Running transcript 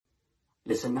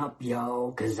Listen up,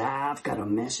 yo, 'cause I've got a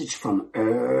message from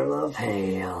Earl of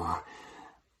Hale.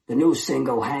 The new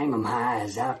single, Hang 'em High,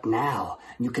 is out now.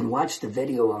 You can watch the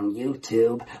video on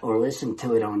YouTube or listen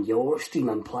to it on your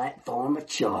streaming platform of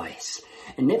choice.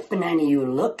 And if any of you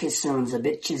lucky sons of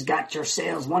bitches got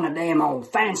yourselves one of them old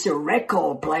fancy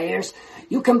record players,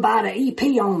 you can buy the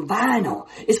EP on vinyl.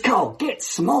 It's called Get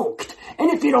Smoked. And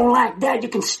if you don't like that, you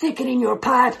can stick it in your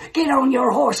pipe, get on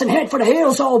your horse, and head for the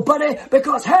hills, old buddy,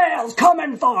 because hell's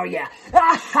coming for you.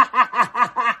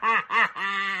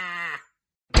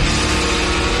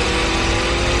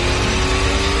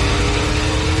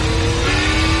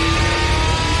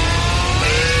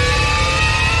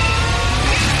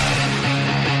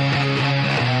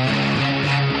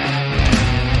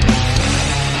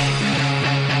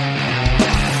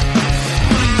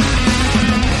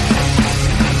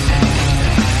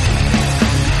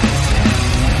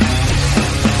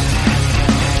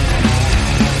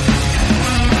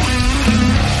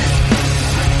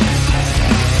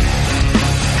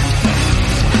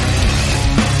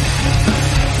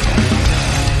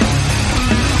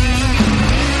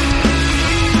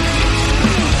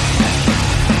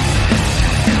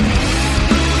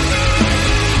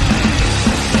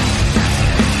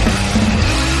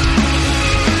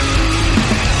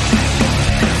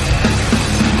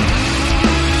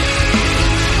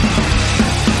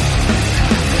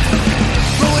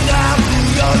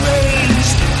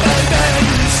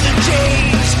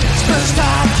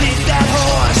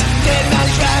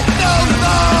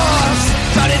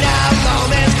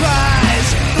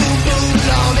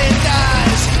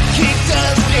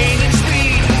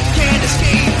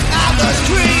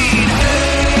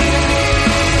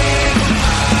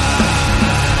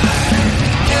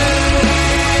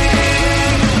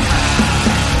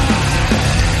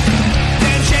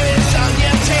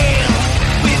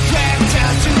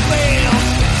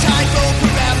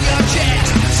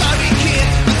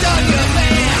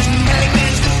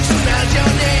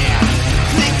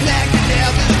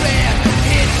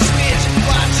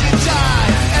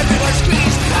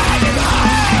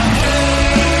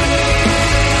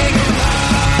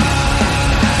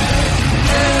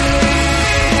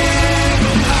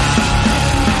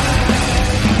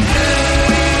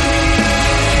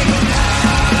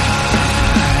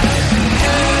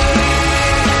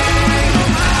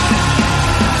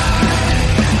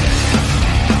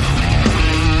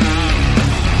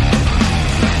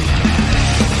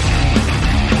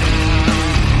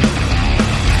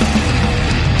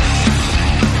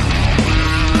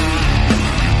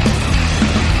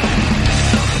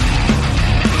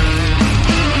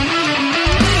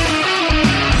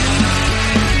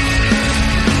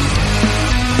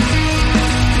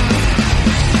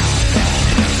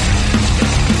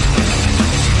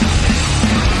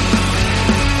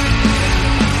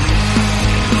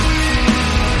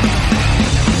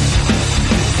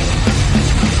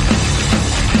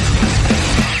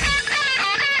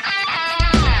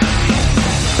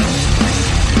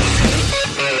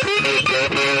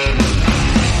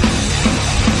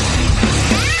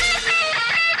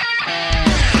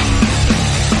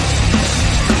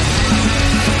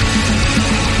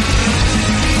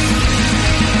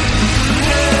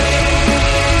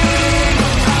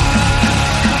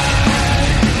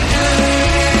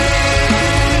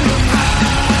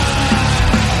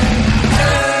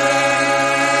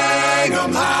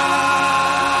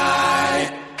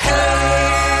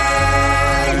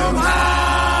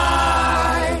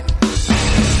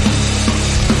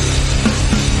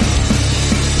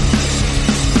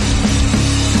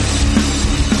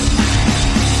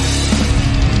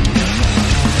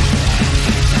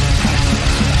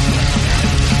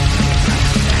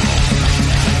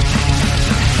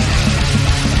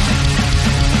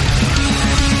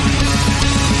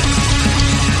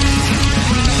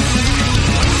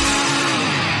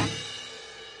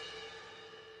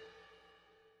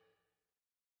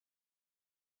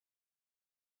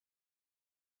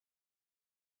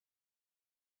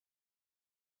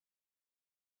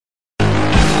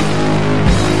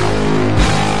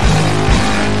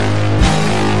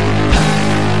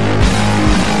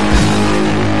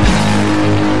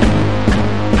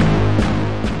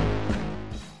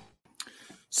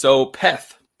 So,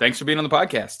 Peth, thanks for being on the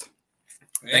podcast.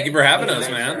 Thank you for having us,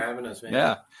 man.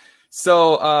 Yeah.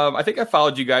 So, I think I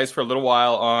followed you guys for a little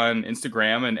while on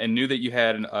Instagram and knew that you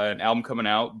had an album coming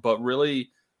out, but really,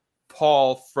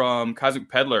 Paul from Cosmic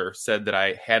Peddler said that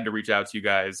I had to reach out to you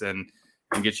guys and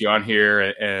get you on here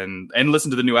and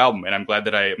listen to the new album. And I'm glad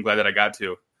that I got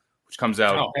to, which comes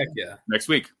out next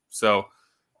week. So,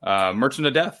 Merchant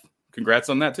of Death, congrats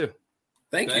on that too.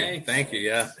 Thank you.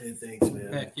 Yeah. Hey, thanks, man.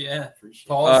 Heck yeah.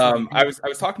 I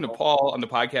was talking to Paul on the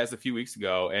podcast a few weeks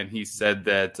ago, and he said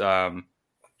that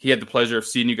he had the pleasure of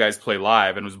seeing you guys play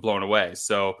live and was blown away.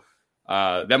 So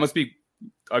that must be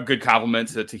a good compliment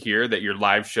to hear that your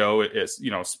live show is,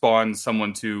 spawned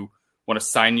someone to want to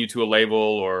sign you to a label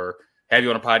or have you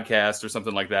on a podcast or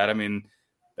something like that. I mean,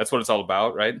 that's what it's all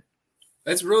about, right?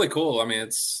 It's really cool. I mean,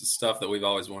 it's stuff that we've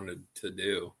always wanted to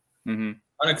do. Mm-hmm.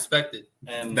 Unexpected.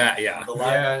 And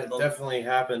it definitely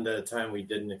happened at a time we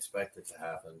didn't expect it to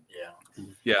happen.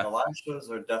 Yeah. The live shows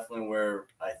are definitely where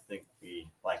I think we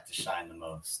like to shine the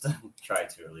most. Try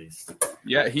to, at least.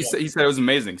 Yeah, he said it was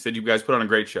amazing. He said you guys put on a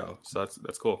great show, so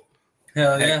that's cool.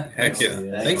 Hell yeah! Heck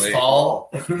yeah! Thanks, Paul.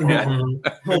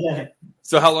 Yeah.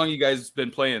 So how long you guys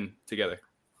been playing together?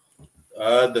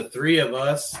 The three of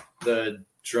us, the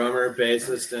drummer,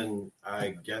 bassist, and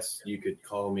I guess you could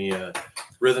call me a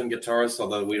rhythm guitarist,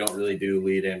 although we don't really do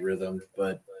lead and rhythm,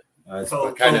 but it's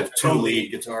kind of two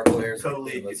lead guitar players.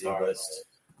 Co-lead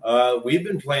guitarist. We've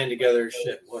been playing together,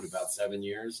 about 7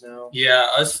 years now? Yeah,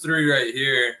 us three right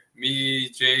here, me,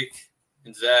 Jake,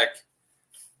 and Zach,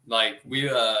 like we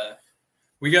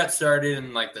got started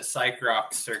in like the psych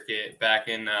rock circuit back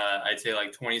in I'd say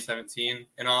like 2017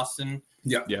 in Austin.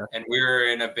 Yeah. And we were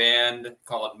in a band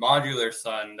called Modular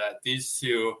Sun that these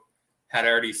two had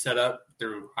already set up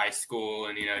through high school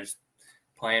and, just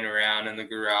playing around in the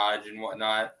garage and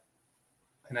whatnot.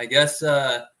 And I guess,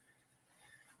 I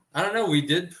don't know, we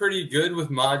did pretty good with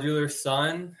Modular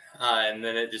Sun, and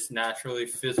then it just naturally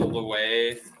fizzled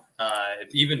away,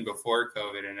 even before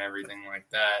COVID and everything like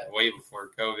that, way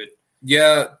before COVID.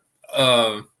 Yeah.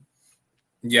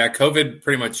 COVID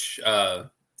pretty much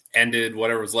ended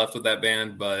whatever was left with that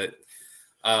band, but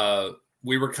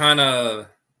we were kind of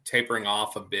tapering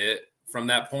off a bit from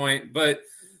that point. But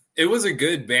it was a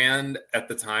good band at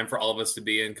the time for all of us to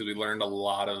be in because we learned a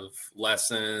lot of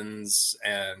lessons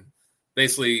and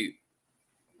basically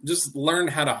just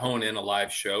learned how to hone in a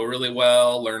live show really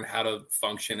well, learn how to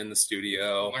function in the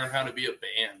studio. Learn how to be a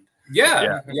band.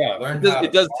 Yeah.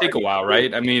 It does take a while,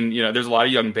 right? I mean, there's a lot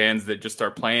of young bands that just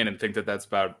start playing and think that that's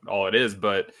about all it is,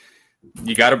 but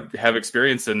you got to have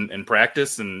experience and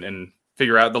practice and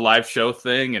figure out the live show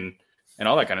thing and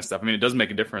all that kind of stuff. I mean, it does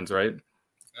make a difference, right?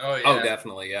 Oh, yeah. Oh,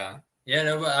 definitely, yeah. Yeah,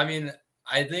 no, but I mean,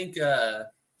 I think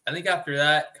after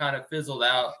that kind of fizzled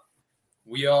out,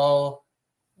 we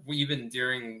even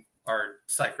during our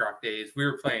psych rock days, we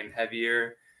were playing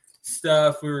heavier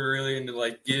stuff. We were really into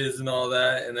like Giz and all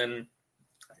that. And then,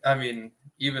 I mean,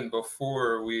 even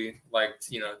before we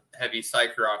liked, heavy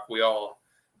psych rock, we all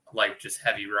like just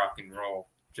heavy rock and roll.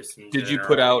 Did you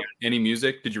put out any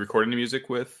music? Did you record any music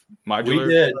with Modular?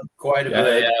 We did quite a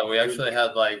bit. Yeah, we actually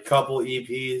had like a couple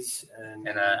EPs and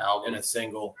an album and a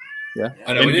single. Yeah,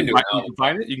 I know. You can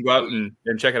find it. You can go out and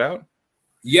check it out.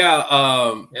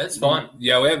 Yeah, it's fun.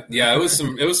 Yeah, it was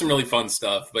some really fun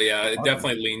stuff. But yeah, it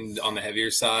definitely leaned on the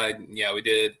heavier side. Yeah, we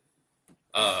did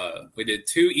 2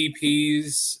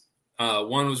 EPs.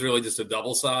 One was really just a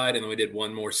double side, and then we did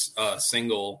one more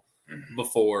single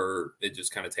before it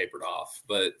just kind of tapered off.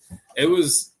 But it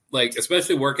was like,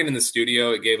 especially working in the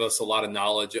studio, it gave us a lot of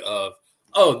knowledge of,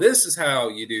 oh, this is how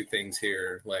you do things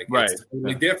here. Like, it's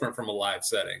totally different from a live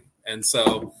setting. And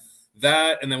so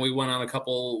that, and then we went on a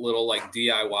couple little like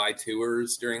DIY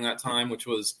tours during that time, it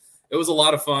was a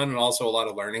lot of fun and also a lot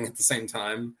of learning at the same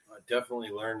time. I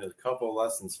definitely learned a couple of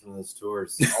lessons from those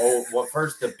tours.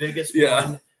 The biggest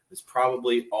one is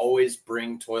probably always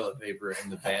bring toilet paper in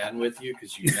the van with you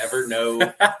because you never know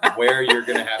where you're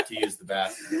going to have to use the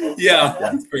bathroom. Yeah,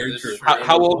 that's very true.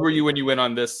 How old were you when you went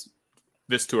on this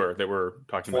tour that we're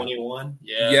talking 21? about?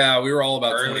 Yeah, we were all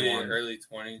about early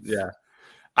 20s. Yeah.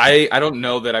 I don't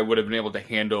know that I would have been able to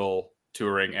handle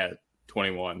touring at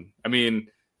 21. I mean,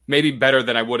 maybe better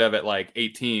than I would have at like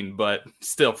 18, but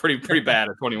still pretty bad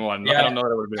at 21. Yeah, I don't know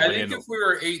that I would have been able to handle. If we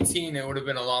were 18, it would have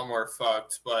been a lot more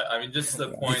fucked. But I mean, just the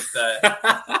point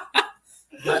that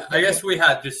I guess we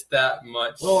had just that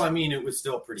much. Well, I mean, it was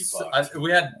still pretty fucked.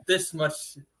 We had this much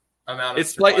amount of.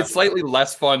 It's slightly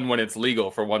less fun when it's legal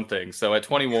for one thing. So at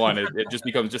 21, it just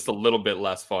becomes just a little bit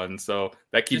less fun. So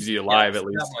that keeps you alive at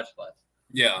least. That much less.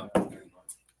 Yeah.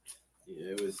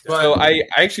 So I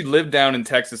actually lived down in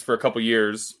Texas for a couple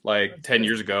years, like 10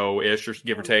 years ago ish, or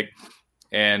give or take,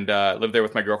 and lived there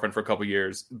with my girlfriend for a couple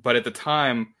years. But at the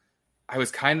time, I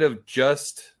was kind of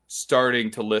just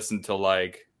starting to listen to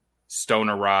like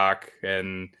stoner rock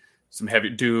and some heavy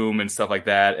doom and stuff like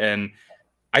that. And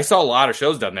I saw a lot of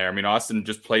shows down there. I mean, Austin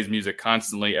just plays music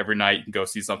constantly every night. You can go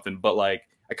see something, but like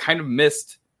I kind of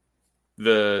missed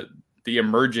the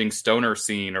emerging stoner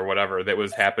scene or whatever that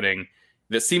was happening.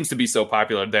 That seems to be so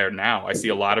popular there now. I see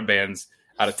a lot of bands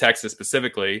out of Texas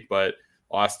specifically, but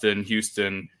Austin,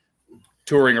 Houston,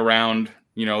 touring around,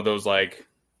 those like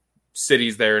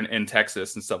cities there in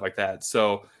Texas and stuff like that.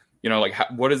 So, like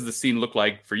what does the scene look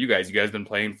like for you guys? You guys been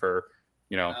playing for,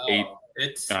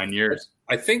 8-9 years.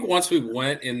 I think once we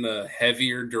went in the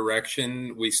heavier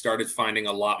direction, we started finding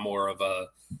a lot more of a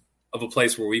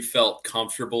place where we felt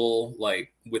comfortable,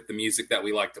 like with the music that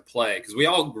we like to play. Cause we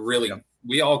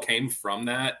all came from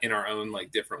that in our own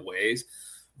like different ways.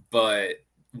 But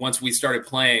once we started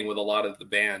playing with a lot of the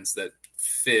bands that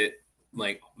fit,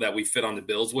 like that we fit on the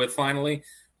bills with finally,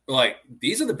 like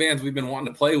these are the bands we've been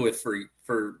wanting to play with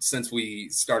for since we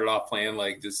started off playing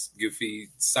like just goofy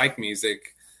psych music.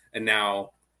 And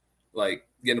now like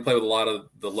getting to play with a lot of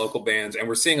the local bands, and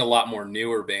we're seeing a lot more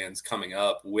newer bands coming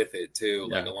up with it too,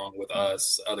 like along with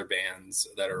us, other bands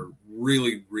that are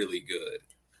really, really good.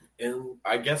 And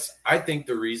I think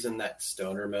the reason that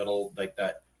stoner metal, like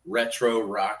that retro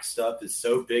rock stuff is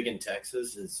so big in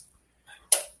Texas is,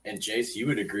 and Jace, you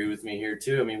would agree with me here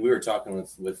too. I mean, we were talking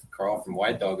with Carl from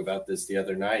White Dog about this the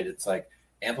other night. It's like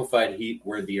Amplified Heat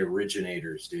were the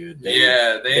originators, dude.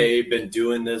 They've been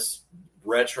doing this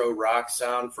retro rock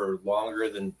sound for longer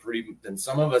than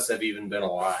some of us have even been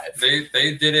alive. They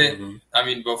did it. Mm-hmm. I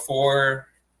mean, before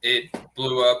it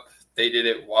blew up, they did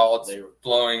it while it's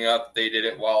blowing up. They did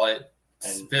it while it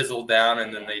fizzled down,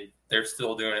 and then they're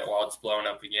still doing it while it's blowing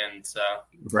up again. So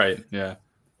right, yeah,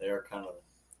 they're kind of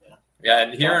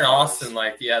and here in Austin,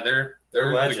 like they're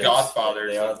the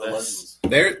godfathers. They are the legends.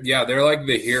 They're like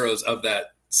the heroes of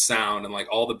that sound, and like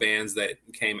all the bands that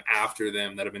came after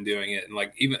them that have been doing it, and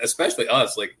like even especially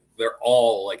us, like they're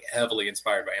all like heavily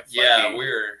inspired by Amplified. Yeah,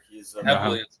 we're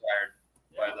heavily inspired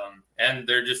by them, and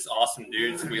they're just awesome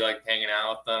dudes. We like hanging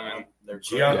out with them, and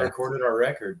Gian recorded our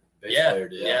record. Yeah.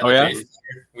 Oh yeah,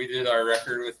 we did our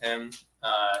record with him.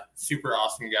 Super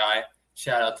awesome guy.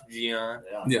 Shout out to Gian.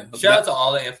 Yeah. Shout out to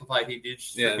all the Amplified Heat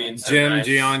dudes for being so Jim, nice.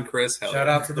 Gian, Chris. Shout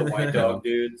out to the White Dog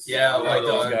dudes. Yeah, White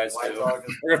Dog guys. White Dog.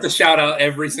 We have to shout out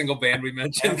every single band we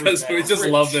mentioned because we just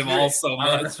love them all so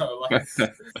much.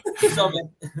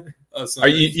 Are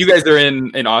you guys are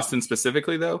in Austin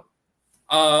specifically though?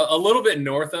 A little bit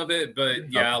north of it, but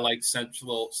like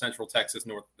central Texas,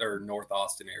 North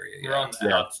Austin area. We're on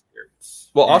the outskirts.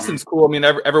 Well, Austin's cool. I mean,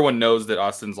 everyone knows that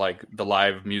Austin's like the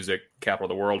live music capital of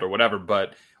the world or whatever,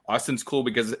 but Austin's cool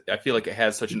because I feel like it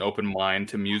has such an open mind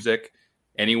to music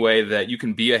anyway that you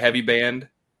can be a heavy band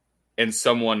and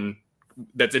someone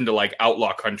that's into like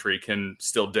outlaw country can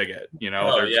still dig it,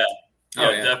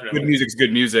 Definitely. Good music's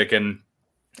good music, and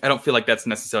I don't feel like that's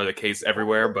necessarily the case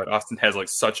everywhere, but Austin has like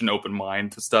such an open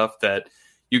mind to stuff that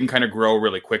you can kind of grow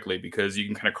really quickly because you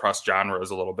can kind of cross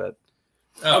genres a little bit.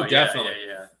 Oh, definitely.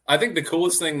 Yeah. I think the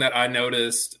coolest thing that I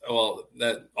noticed,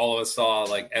 that all of us saw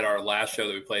like at our last show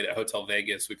that we played at Hotel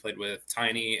Vegas, we played with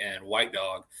Tiny and White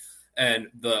Dog, and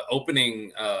the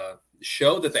opening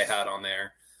show that they had on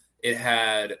there,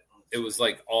 it was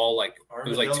like all like it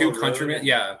was like two countrymen,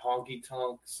 Honky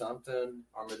Tonk something,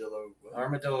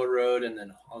 Armadillo Road, and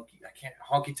then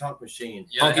Honky Tonk Machine.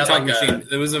 Yeah, Honky Tonk Machine.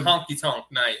 It was a Honky Tonk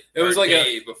night. It was like a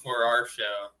day before our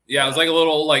show. Yeah, it was like a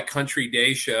little like country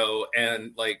day show,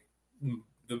 and like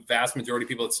the vast majority of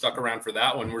people that stuck around for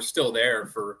that one were still there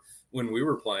for when we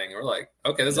were playing. We're like,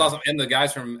 okay, this is awesome. And the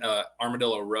guys from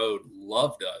Armadillo Road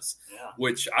loved us,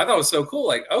 which I thought was so cool.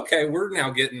 Like, okay, we're now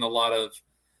getting a lot of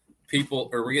people,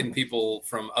 or we're getting people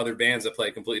from other bands that play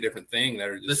a completely different thing that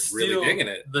are just really digging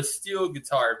it. The steel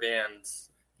guitar bands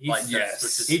like yes. this,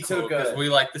 which is He cool took because we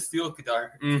like the steel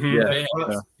guitar. Mm-hmm.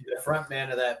 The front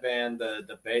man of that band,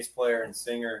 the bass player and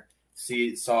singer,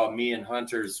 saw me and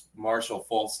Hunter's Marshall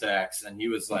full stacks, and he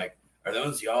was like, "Are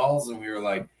those y'all's?" And we were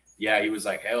like, "Yeah." He was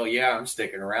like, "Hell yeah, I'm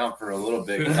sticking around for a little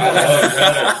bit." I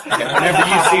love metal. And whenever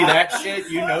you see that shit,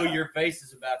 you know your face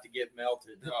is about to get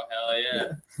melted. Oh hell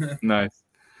yeah! Nice.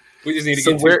 We just need to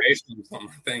get two bass drums on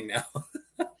the thing now.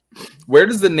 Where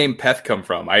does the name Peth come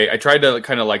from? I tried to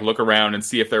kind of like look around and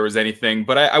see if there was anything,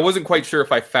 but I wasn't quite sure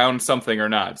if I found something or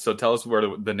not. So tell us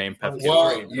where the name Peth came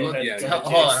from.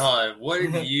 Hold on. What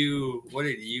did you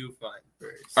find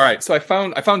first? All right, so I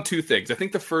found two things. I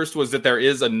think the first was that there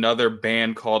is another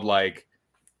band called like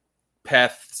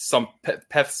Peth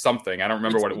something. I don't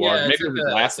remember what it was. Maybe it was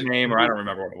his last name, or I don't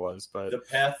remember what it was. But The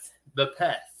Peth. The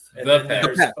Peth. The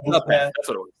Peth. That's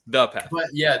what it was. The Peth. But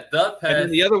yeah, the Peth. And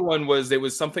then the other one was, it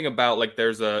was something about like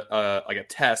there's a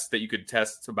test that you could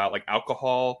test about like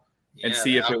alcohol and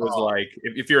see if it was like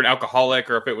if you're an alcoholic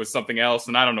or if it was something else,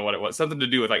 and I don't know what it was, something to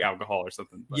do with like alcohol or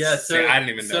something. But, yeah, so I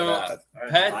didn't even know that.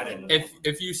 Peth,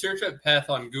 if you search up Peth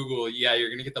on Google, you're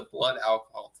gonna get the blood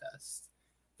alcohol test.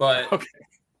 But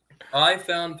I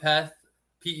found Peth,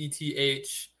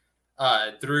 PETH,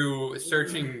 through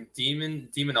searching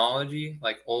demonology,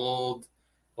 like old,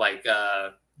 like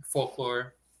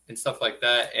folklore and stuff like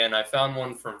that, and I found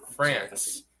one from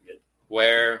France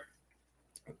where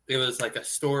it was like a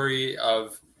story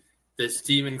of this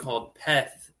demon called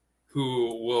Peth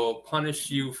who will punish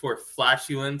you for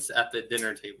flatulence at the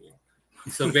dinner table.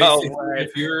 So basically,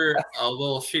 if you're a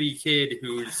little shitty kid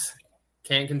who's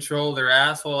can't control their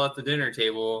asshole at the dinner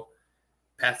table,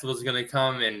 Peth was gonna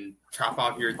come and chop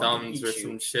off your thumbs or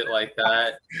some shit like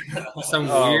that. Some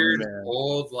weird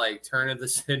old like turn of the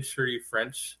century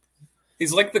French.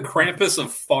 He's like the Krampus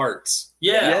of farts.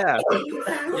 Yeah.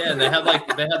 And they had like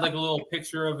a little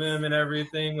picture of him and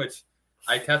everything, which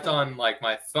I kept on like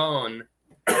my phone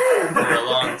for a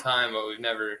long time, but we've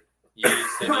never used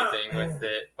anything with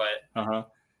it. But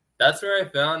that's where I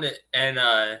found it, and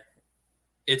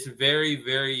it's very,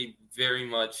 very, very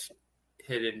much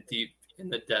hidden deep in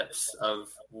the depths of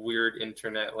weird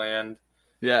internet land.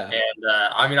 Yeah.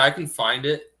 And I mean, I can find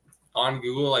it on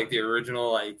Google, like the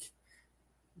original like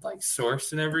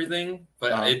source and everything,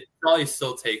 but it'd probably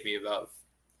still take me about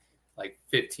like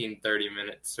 15-30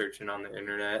 minutes searching on the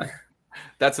internet.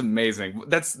 That's amazing.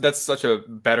 That's such a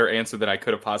better answer than I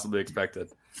could have possibly expected.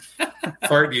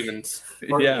 Fart demons.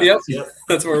 Yeah. Yep.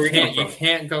 That's where we you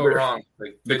can't go wrong.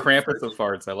 Like, the Krampus of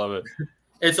farts. I love it.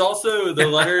 It's also the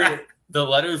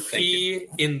letter P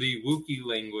in the Wookiee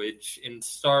language in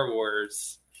Star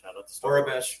Wars. Shout out to Star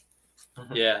Orabesh.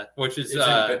 Yeah, which is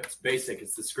it's basic.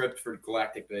 It's the script for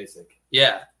Galactic Basic.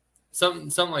 Yeah, some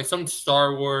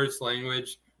Star Wars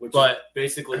language, Which but is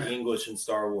basically English in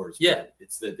Star Wars. Yeah,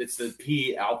 it's the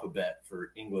P alphabet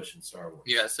for English in Star Wars.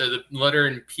 Yeah, so the letter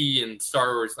in P in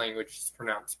Star Wars language is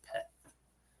pronounced Pet.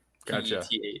 Gotcha.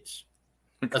 P-E-T-H.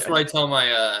 That's what I tell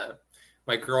my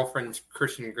my girlfriend's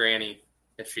Christian granny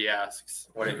if she asks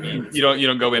what it means. You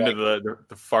don't go into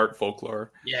the fart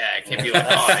folklore. Yeah, it can't be like,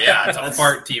 oh yeah, it's a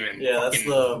fart demon. Yeah, that's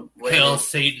the hail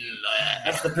Satan.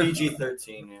 That's the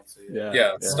PG-13 answer.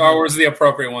 Yeah. Star Wars is the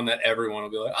appropriate one that everyone will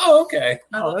be like, oh, okay.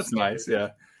 Oh, that's nice. Yeah.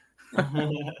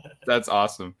 That's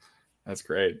awesome. That's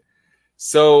great.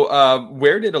 So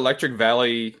where did Electric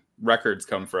Valley Records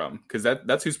come from? Because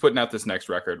that's who's putting out this next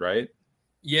record, right?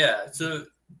 Yeah, so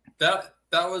that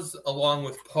was along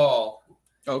with Paul.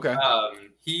 Okay.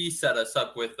 He set us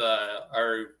up with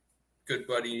our good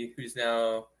buddy who's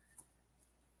now,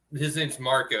 his name's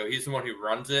Marco. He's the one who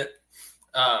runs it.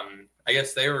 I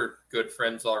guess they were good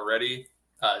friends already,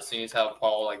 seeing as how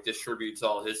Paul like distributes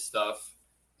all his stuff.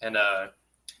 And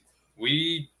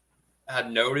we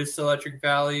had noticed Electric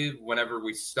Valley whenever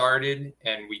we started,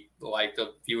 and we liked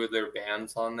a few of their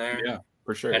bands on there. Yeah,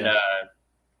 for sure. And I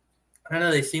don't know,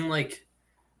 they seem like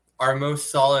our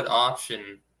most solid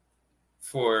option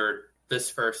for this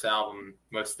first album,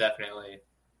 most definitely.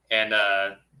 And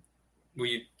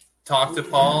we talked to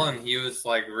Paul, and he was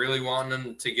like really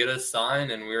wanting to get us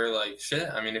signed, and we were like, shit,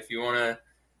 I mean, if you want to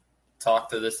talk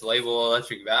to this label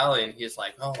Electric Valley, and he's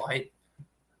like, oh,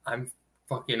 I'm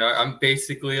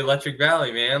basically Electric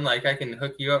Valley, man, like I can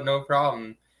hook you up no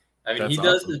problem. I mean, That's he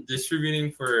does awesome. the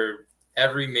distributing for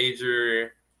every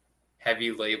major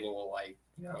heavy label, like,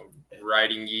 you know,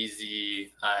 Riding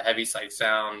Easy, Heavy Sight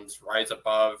Sounds, Rise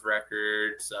Above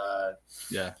Records,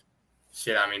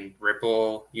 shit, I mean,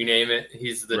 Ripple, you name it.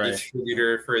 He's the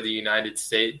distributor for the United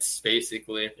States,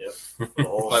 basically. Yep.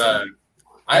 But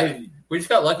we just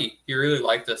got lucky. He really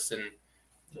liked us and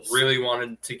really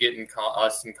wanted to get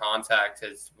us in contact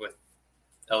with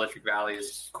Electric Valley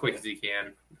as quick as he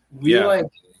can. We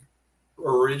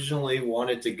originally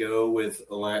wanted to go with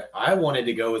I wanted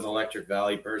to go with Electric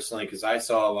Valley personally because I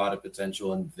saw a lot of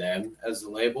potential in them as a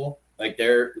label. Like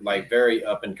they're like very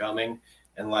up and coming,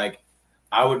 and like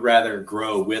I would rather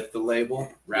grow with the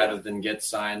label rather than get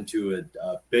signed to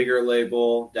a bigger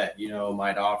label that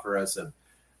might offer us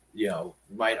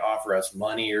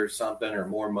money or something or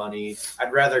more money.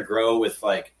 I'd rather grow with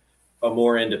like a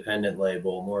more independent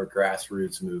label, more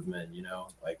grassroots movement.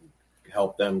 Like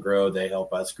help them grow, they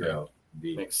help us grow.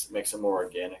 Makes it more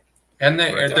organic. And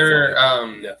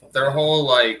their whole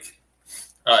like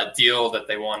deal that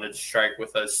they wanted to strike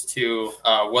with us too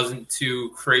wasn't too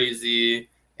crazy.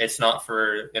 It's not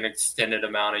for an extended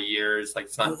amount of years, like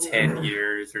it's not 10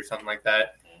 years or something like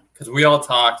that. Because we all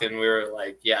talked and we were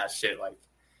like, yeah, shit, like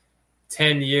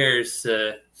 10 years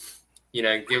to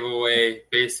give away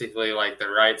basically like the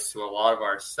rights to a lot of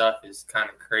our stuff is kind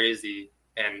of crazy.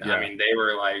 And I mean, they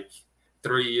were like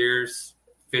 3 years.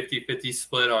 50-50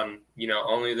 split on,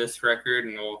 only this record,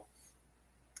 and we'll,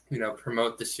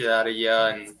 promote the shit out of you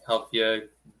and help you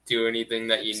do anything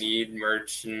that you need,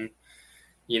 merch and,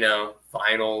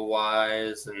 vinyl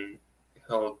wise, and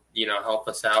he'll, help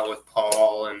us out with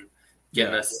Paul and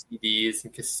getting us CDs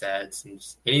and cassettes and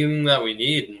just anything that we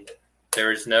need. And there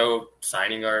was no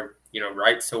signing our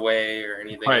rights away or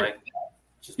anything like that.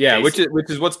 Just which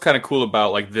is what's kind of cool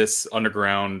about like this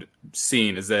underground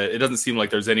scene is that it doesn't seem like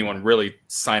there's anyone really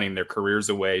signing their careers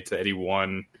away to any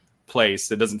one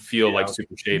place. It doesn't feel like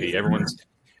super shady. Everyone's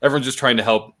just trying to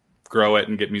help grow it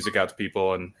and get music out to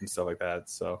people and stuff like that.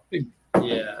 So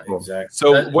yeah, exactly.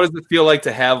 So what does it feel like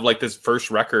to have like this first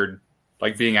record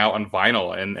like being out on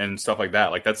vinyl and stuff like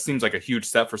that? Like that seems like a huge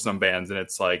step for some bands, and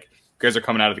it's like you guys are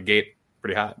coming out of the gate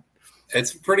pretty hot.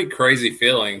 It's a pretty crazy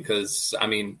feeling because I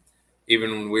mean,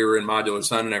 even when we were in Modular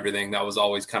Sun and everything, that was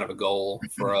always kind of a goal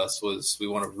for us. Was we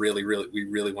want to really want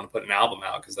to put an album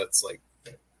out because that's like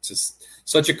just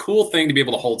such a cool thing to be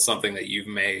able to hold something that you've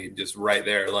made just right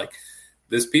there. Like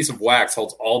this piece of wax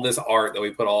holds all this art that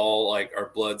we put all like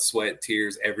our blood, sweat,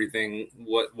 tears, everything,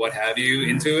 what have you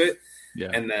into it.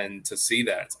 Yeah. And then to see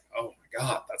that, it's like, oh my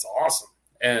God, that's awesome.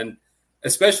 And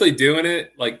especially doing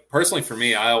it, like personally for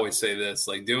me, I always say this,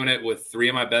 like doing it with 3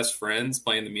 of my best friends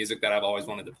playing the music that I've always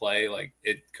wanted to play, like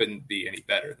it couldn't be any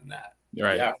better than that.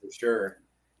 Right. Yeah, for sure.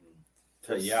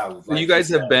 So, well, you guys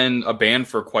have been a band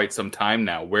for quite some time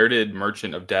now. Where did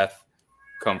Merchant of Death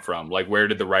come from? Like, where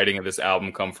did the writing of this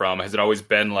album come from? Has it always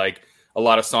been like a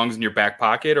lot of songs in your back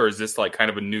pocket, or is this like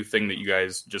kind of a new thing that you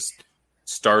guys just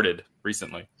started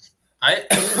recently?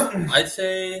 I'd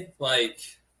say like,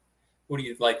 what do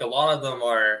you like? A lot of them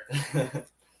are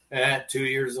 2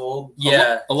 years old.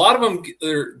 Yeah, a lot of them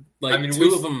are like. I mean,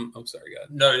 2 of them. I'm sorry, God.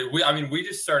 No, we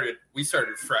just started. We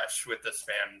started fresh with this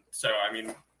band. So I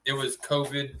mean, it was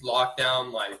COVID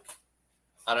lockdown. Like,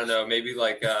 I don't know, maybe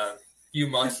like a few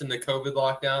months in the COVID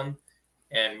lockdown,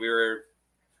 and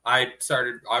I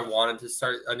wanted to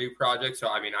start a new project. So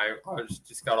I mean, I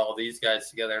just got all these guys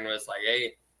together and was like,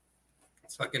 hey,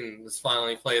 let's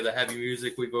finally play the heavy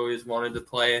music we've always wanted to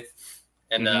play.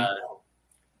 And I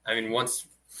mean, once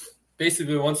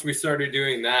we started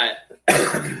doing that,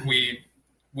 we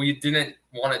didn't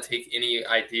want to take any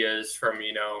ideas from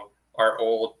our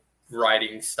old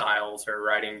writing styles or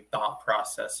writing thought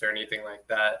process or anything like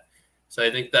that. So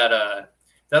I think that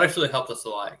that actually helped us a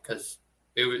lot because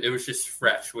it was just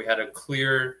fresh. We had a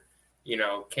clear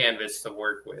canvas to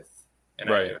work with, and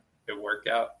it worked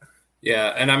out.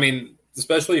 Yeah, and I mean,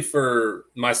 especially for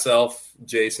myself,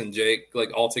 Jason, Jake,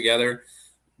 like all together,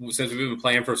 since we've been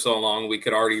playing for so long, we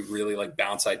could already really like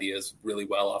bounce ideas really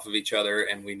well off of each other.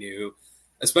 And we knew,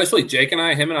 especially Jake and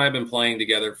him and I have been playing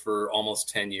together for almost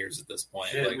 10 years at this point.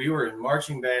 Shit, like, we were in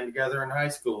marching band together in high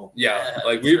school. Yeah,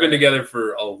 like we've been together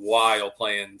for a while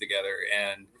playing together.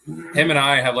 And him and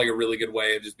I have like a really good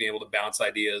way of just being able to bounce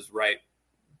ideas right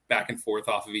back and forth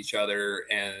off of each other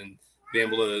and be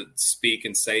able to speak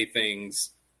and say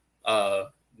things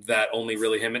that only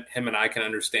really him and I can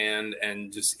understand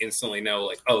and just instantly know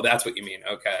like, oh, that's what you mean.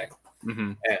 Okay.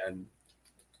 Mm-hmm. And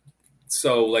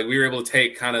so like we were able to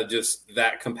take kind of just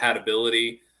that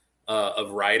compatibility of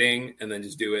writing and then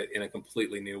just do it in a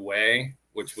completely new way,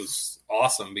 which was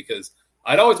awesome because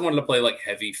I'd always wanted to play like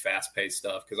heavy, fast paced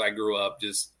stuff because I grew up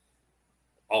just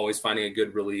always finding a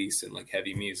good release and like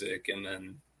heavy music. And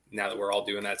then now that we're all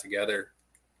doing that together,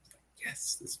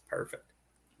 yes, this is perfect.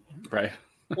 Right.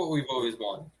 What we've always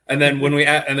wanted. And then when we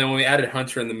added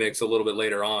Hunter in the mix a little bit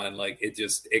later on, like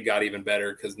it got even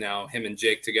better because now him and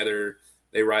Jake together,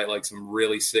 they write like some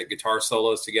really sick guitar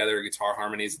solos together, guitar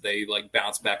harmonies they like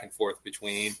bounce back and forth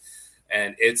between,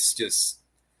 and it's just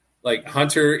like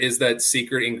Hunter is that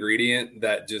secret ingredient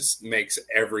that just makes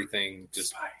everything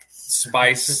just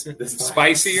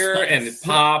spicier and it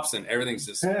pops and everything's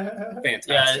just fantastic.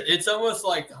 Yeah, it's almost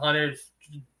like Hunter's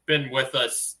been with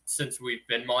us since we've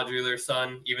been Modular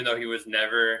Sun, even though he was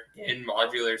never in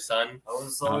Modular Sun. I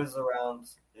was always around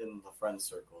in the friend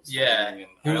circles. Yeah.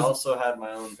 And I also had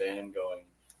my own band going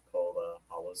called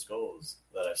Hollow Skulls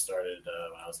that I started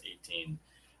when I was 18.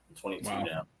 I'm 22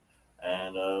 now.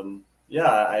 And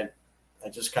I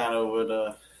just kind of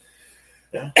would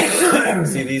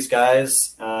see these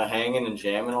guys hanging and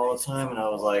jamming all the time. And I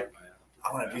was like,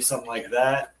 I want to do something like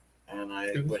that. And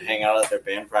I would hang out at their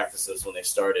band practices when they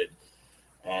started.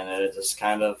 And it just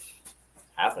kind of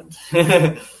happened.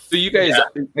 So you guys,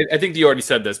 I think you already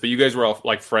said this, but you guys were all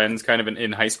like friends kind of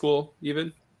in high school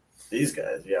even? These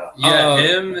guys, yeah. Yeah,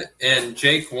 him and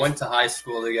Jake went to high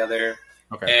school together.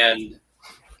 Okay.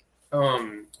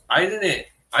 And I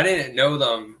didn't know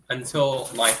them until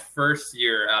my first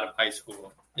year out of high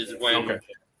school is when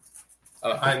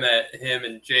I met him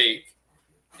and Jake.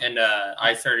 And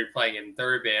I started playing in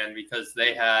their band because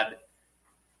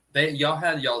y'all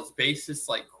had y'all's bassist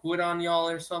like quit on y'all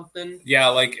or something. Yeah,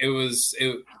 like it was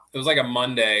like a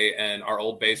Monday, and our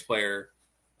old bass player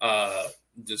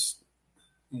just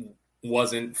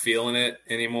wasn't feeling it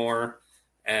anymore.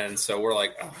 And so we're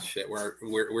like, oh shit,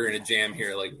 we're in a jam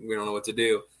here. Like, we don't know what to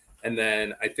do. And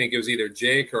then I think it was either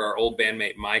Jake or our old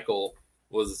bandmate Michael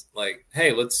was like,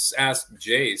 hey, let's ask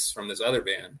Jace from this other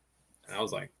band. And I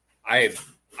was like, I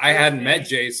hadn't met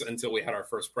Jace until we had our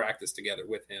first practice together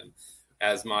with him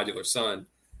as Modular Sun.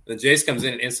 Then Jace comes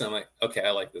in and instantly I'm like, okay,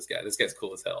 I like this guy. This guy's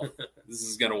cool as hell. This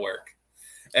is gonna work.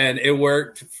 And it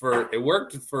worked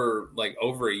for like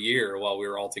over a year while we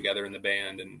were all together in the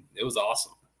band, and it was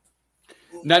awesome.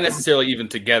 Not necessarily even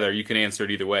together. You can answer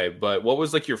it either way. But what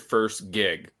was like your first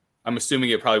gig? I'm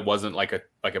assuming it probably wasn't like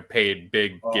a paid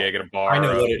big gig at a bar. I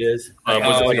know what it is.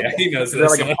 Was it like he knows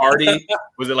was it like a party?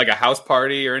 Was it like a house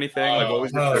party or anything? Like what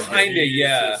was your first gig? Kinda,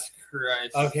 yeah.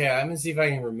 Christ. Okay, I'm gonna see if I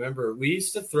can remember. We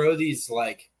used to throw these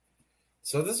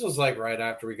so this was like right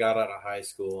after we got out of high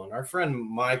school, and our friend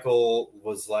Michael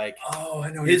was like, oh,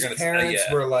 I know. his parents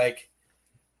were like,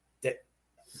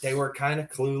 they were kind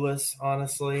of clueless,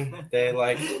 honestly. They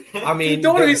I mean,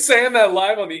 don't be saying that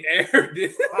live on the air,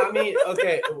 dude. I mean,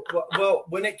 okay, well,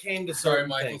 when it came to certain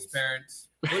Michael's things, parents.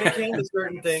 when it came to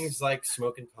certain things like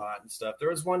smoking pot and stuff, there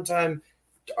was one time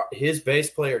his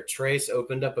bass player Trace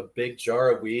opened up a big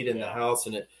jar of weed in the house,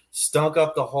 and it stunk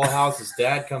up the whole house. His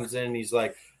dad comes in and he's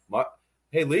like,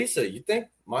 hey, Lisa, you think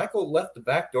Michael left the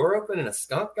back door open and a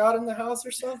skunk got in the house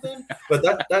or something? But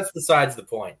that's besides the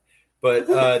point. But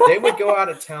they would go out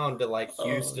of town to like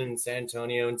Houston, San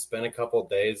Antonio, and spend a couple of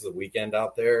days the weekend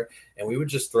out there. And we would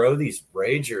just throw these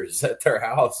ragers at their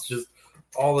house just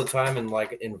all the time and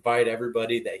like invite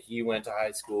everybody that he went to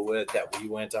high school with, that we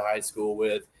went to high school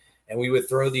with. And we would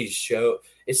throw these shows.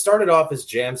 It started off as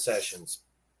jam sessions.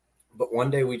 But one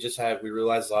day we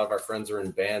realized a lot of our friends were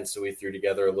in bands. So we threw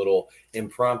together a little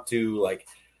impromptu like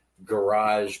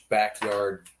garage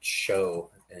backyard show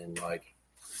and like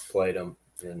played them.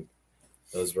 And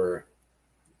those were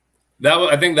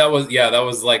I think that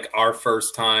was like our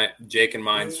first time, Jake and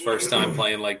mine's first time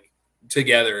playing like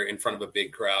together in front of a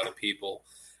big crowd of people.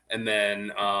 And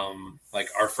then like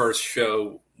our first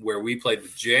show where we played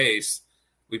with Jace,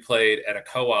 we played at a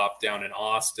co-op down in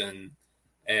Austin,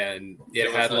 and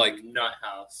it had like nut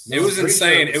house. It was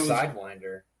insane. It was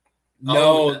Sidewinder.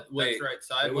 No, wait. That's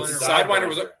right. Sidewinder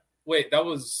was wait. That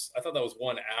was I thought that was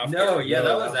one after. No, yeah,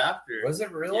 that was after. Was it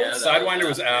really? Yeah, Sidewinder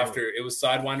was after. It was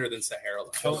Sidewinder then Sahara.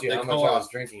 Tells you how much I was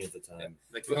drinking at the time.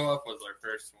 The co-op was our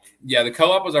first one. Yeah, the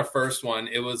co-op was our first one.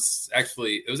 It was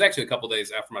actually a couple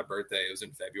days after my birthday. It was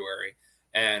in February,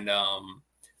 and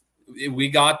we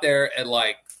got there at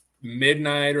like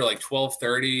midnight or like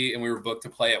 12:30, and we were booked to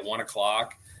play at 1:00.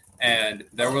 And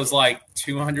there was like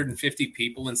 250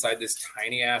 people inside this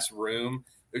tiny ass room.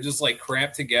 They're just like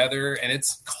cramped together, and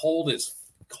it's cold as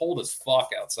fuck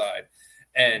outside.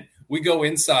 And we go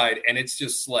inside, and it's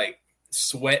just like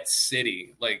sweat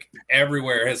city, like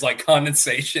everywhere has like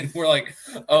condensation. We're like,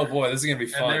 oh boy, this is gonna be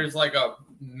fun. And there's like a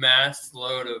mass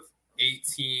load of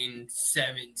 18,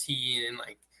 17, and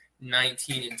like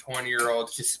 19 and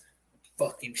 20-year-olds just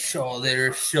fucking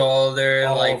shoulder,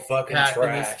 all like fucking packing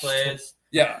trashed. this place.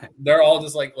 Yeah, they're all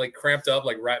just like cramped up,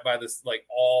 like right by this, like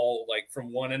all like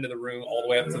from one end of the room all the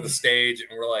way up to the stage, and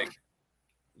we're like,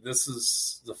 this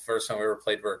is the first time we ever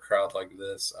played for a crowd like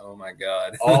this. Oh my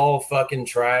god! All fucking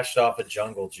trashed off of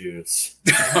Jungle Juice.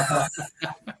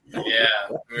 Yeah.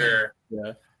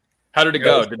 How did it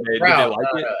go? Did they like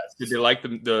it? us. Did they like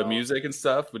the music and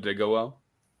stuff? Did it go well?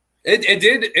 It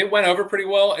did. It went over pretty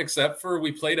well, except for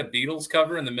we played a Beatles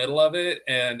cover in the middle of it,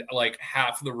 and like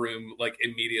half the room like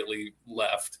immediately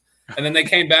left. And then they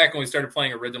came back and we started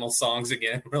playing original songs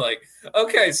again. We're like,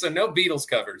 okay, so no Beatles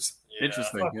covers. Yeah.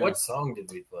 Interesting. Fuck, Yeah. what song did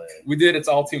we play? We did It's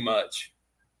All Too Much,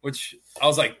 which I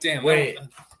was like, damn. Wait,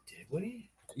 did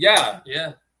we? Yeah.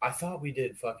 Yeah. I thought we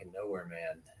did fucking Nowhere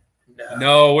Man.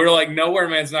 No, we're like, Nowhere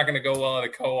Man's not going to go well at a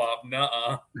co-op.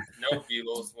 Nuh-uh. No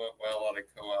Beatles went well on a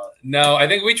co-op. No, I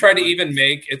think we tried to even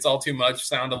make It's All Too Much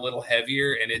sound a little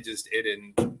heavier, and it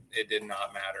did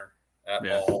not matter at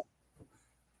all.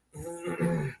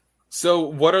 So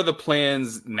what are the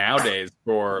plans nowadays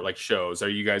for like shows? Are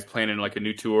you guys planning like a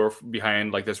new tour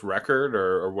behind like this record,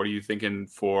 or what are you thinking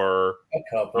for A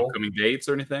couple. upcoming dates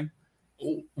or anything?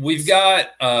 We've got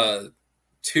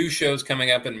 2 shows coming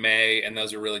up in May, and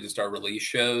those are really just our release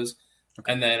shows.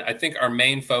 Okay. And then I think our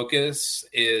main focus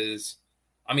is,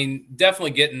 I mean,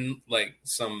 definitely getting like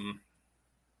some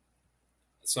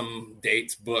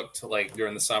dates booked like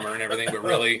during the summer and everything, but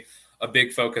really a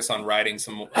big focus on writing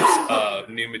some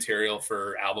new material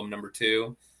for album number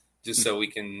 2, just so we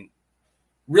can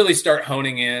really start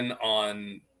honing in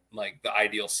on like the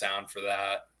ideal sound for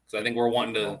that. Because I think we're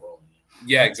wanting to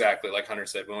Yeah, exactly. Like Hunter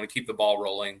said, we want to keep the ball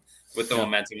rolling with the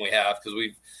momentum we have, because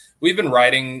we've been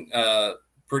writing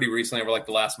pretty recently over like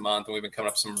the last month, and we've been coming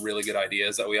up with some really good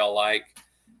ideas that we all like.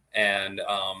 And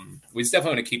we just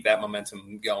definitely want to keep that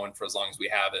momentum going for as long as we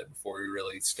have it before we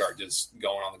really start just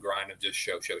going on the grind of just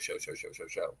show.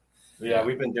 Yeah,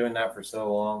 we've been doing that for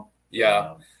so long.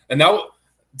 Yeah. And that,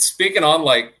 speaking on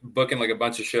like booking like a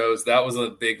bunch of shows, that was a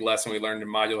big lesson we learned in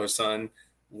Modular Sun.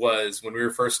 Was when we were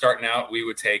first starting out, we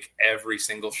would take every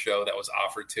single show that was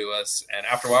offered to us. And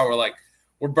after a while, we're like,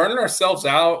 we're burning ourselves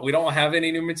out. We don't have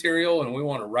any new material, and we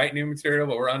want to write new material,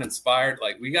 but we're uninspired.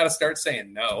 Like, we got to start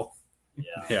saying no.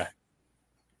 Yeah.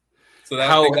 So that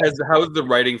how is the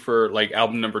writing for like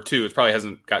album number 2? It probably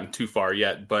hasn't gotten too far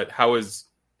yet, but how has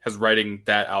writing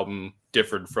that album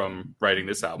differed from writing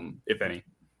this album, if any?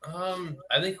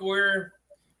 I think we're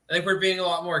being a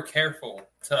lot more careful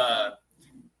to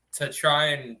try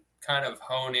and kind of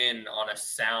hone in on a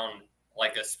sound,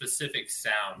 like a specific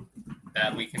sound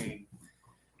that we can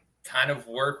kind of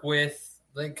work with,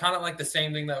 like kind of like the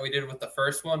same thing that we did with the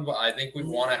first one, but I think we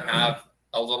want to have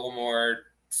a little more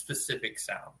specific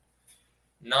sound.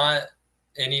 Not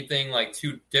anything like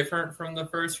too different from the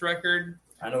first record.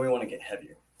 I know we want to get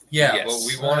heavier. Yeah, Yes. but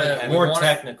we want to More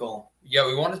technical. Yeah,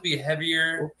 we want to be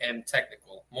heavier and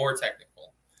technical, more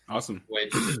technical. Awesome.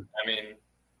 Which, I mean,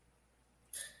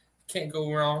 can't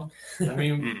go wrong. I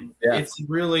mean, Yeah. It's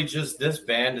really just, this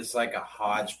band is like a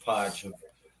hodgepodge of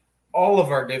all of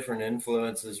our different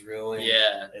influences, really.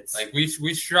 Yeah, It's like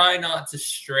we try not to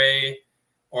stray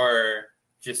or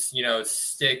just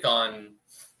stick on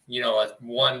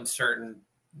one certain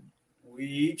we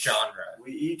each genre.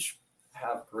 We each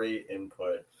have great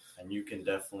input, and you can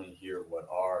definitely hear what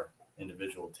our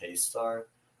individual tastes are,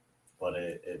 but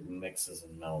it mixes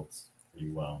and melts pretty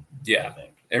well. Yeah. I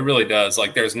think. It really does.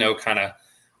 Like, there's no kind of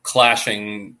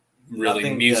clashing really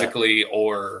Nothing- musically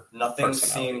or Nothing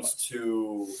personality. seems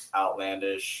too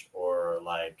outlandish or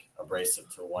like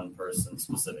abrasive to one person's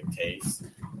specific taste.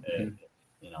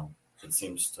 It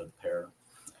seems to pair.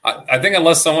 I think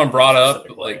unless someone brought up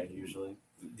specific like, way, usually.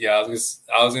 yeah, I was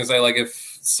gonna say, like, if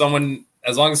someone,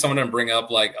 as long as someone didn't bring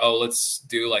up like, oh, let's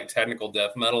do like technical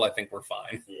death metal, I think we're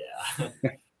fine. Yeah.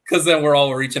 Because then we're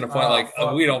all reaching a point Oh, like, oh,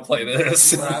 fuck. we don't play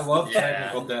this. But I love Yeah.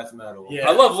 technical death metal. Yeah.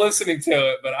 I love listening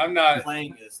to it, but I'm not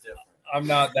Playing is different.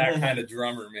 that kind of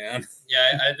drummer, man.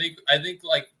 Yeah, I think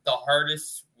like the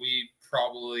hardest we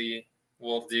probably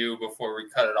will do before we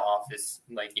cut it off is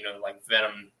like like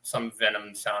Venom, some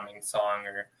Venom sounding song,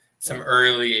 or some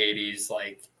early 80s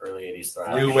like Early 80s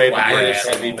thrash. New wave of Black British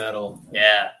metal. heavy metal.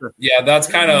 yeah. Yeah, that's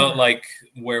kind of like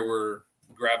where we're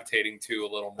gravitating to a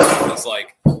little more. It's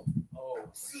like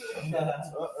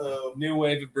new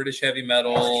wave of British heavy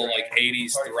metal, like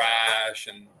 80s thrash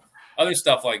and other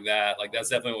stuff like that. Like, that's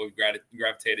definitely what we've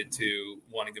gravitated to,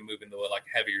 wanting to move into a like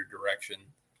heavier direction.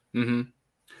 Mm-hmm.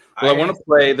 Well, I want to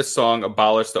play the song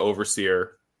 "Abolish the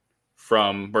Overseer"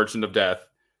 from Merchant of Death.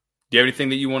 Do you have anything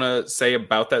that you want to say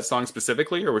about that song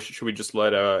specifically, or should we just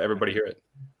let everybody hear it?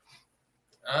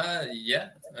 Yeah.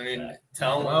 I mean,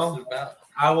 tell them Well, what it's about.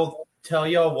 I will tell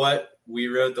y'all what we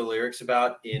wrote the lyrics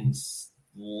about in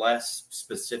less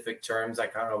specific terms. I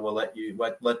kind of will let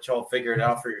y'all figure it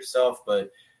out for yourself. But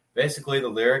basically, the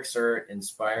lyrics are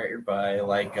inspired by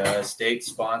like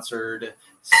state-sponsored,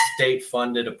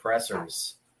 state-funded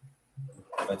oppressors.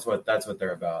 That's what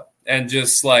they're about. And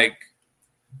just like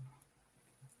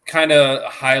kind of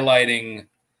highlighting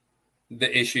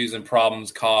the issues and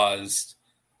problems caused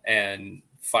and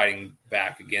fighting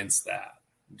back against that.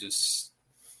 Just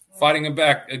fighting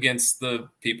back against the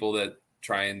people that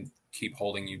try and keep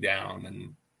holding you down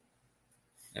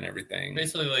and everything.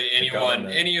 Basically, like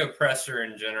government. any oppressor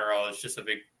in general, it's just a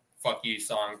big fuck you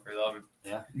song for them.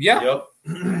 Yeah. Yep.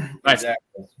 Nice.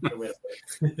 Exactly. Good way to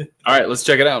put it. All right, let's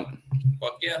check it out.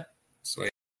 Fuck yeah.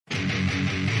 Sweet.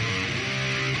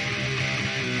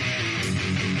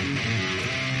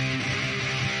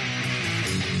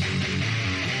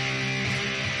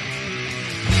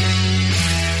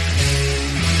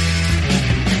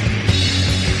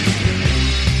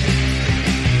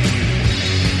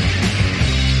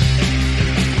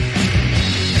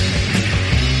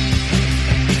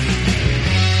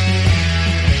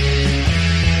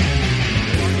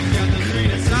 Walking down the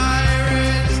street, a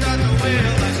siren start to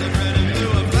wail as the red and blue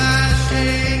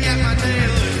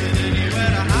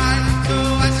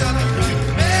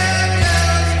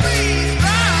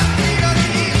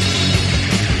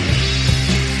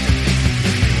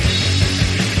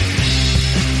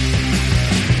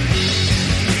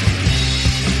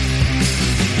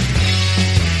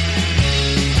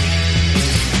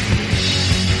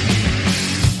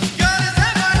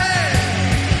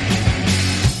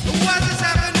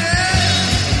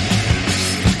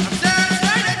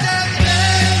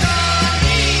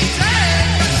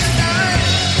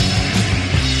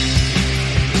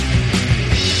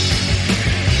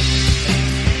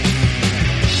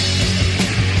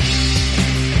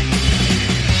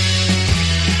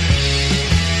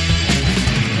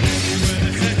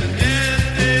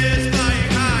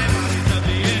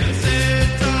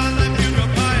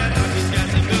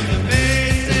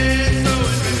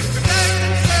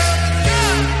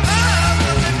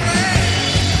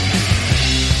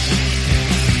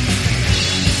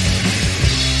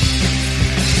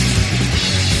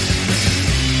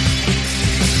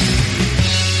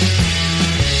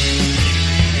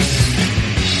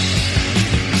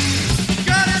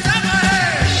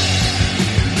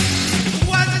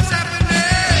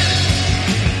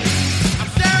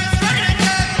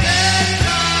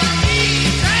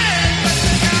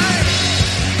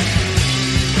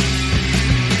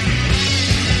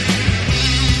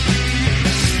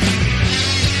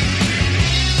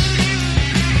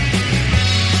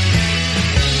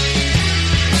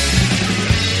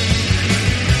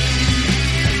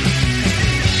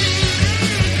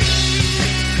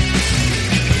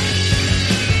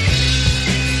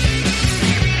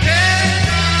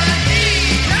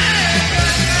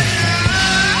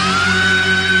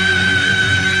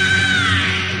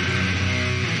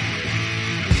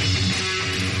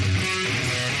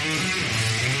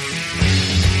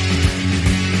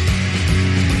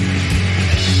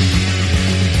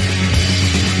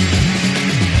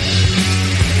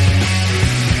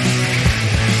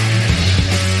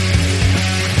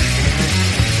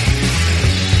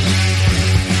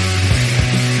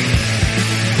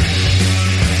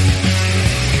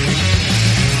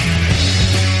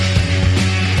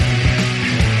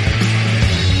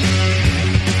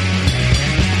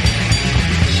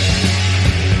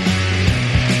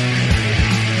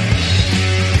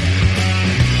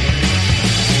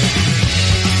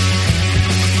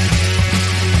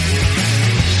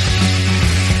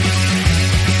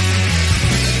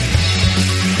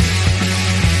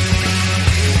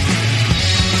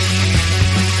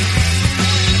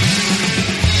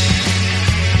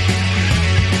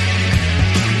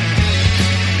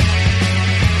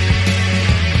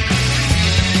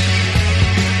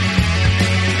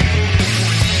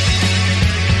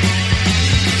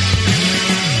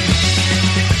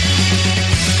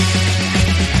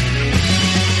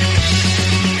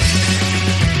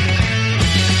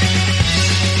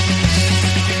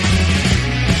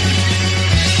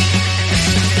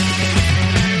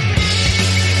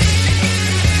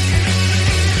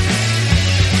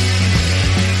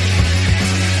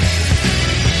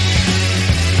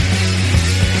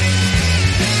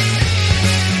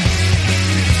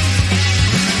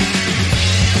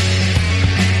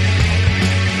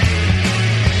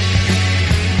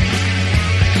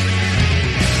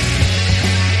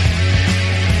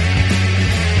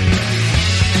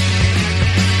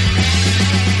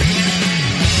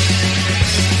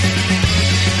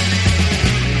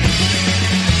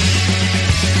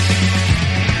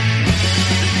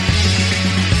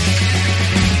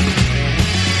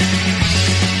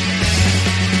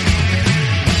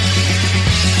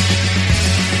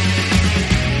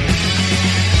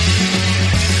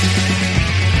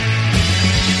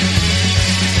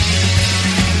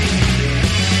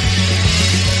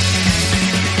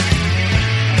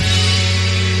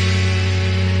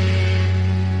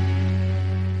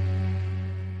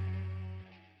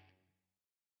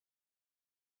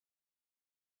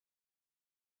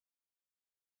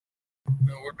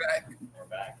we're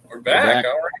back. We're back. back.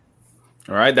 All right.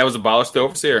 All right, that was Abolish the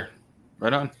Overseer.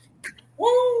 Right on.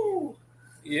 Woo!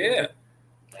 Yeah.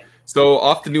 So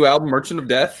off the new album, Merchant of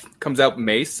Death, comes out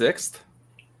May 6th.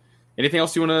 Anything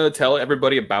else you want to tell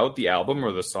everybody about the album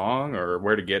or the song or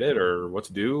where to get it or what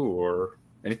to do or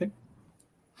anything?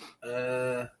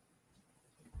 About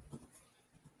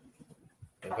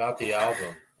the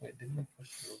album.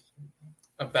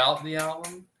 About the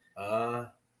album? Uh,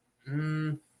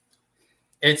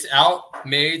 It's out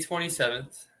May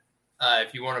 27th.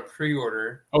 If you want to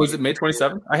pre-order. Oh, is it May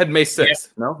 27th? I had May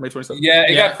 6th. No, May 27th. Yeah,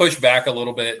 it Yeah. got pushed back a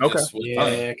little bit. Okay. just with-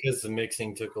 yeah, because the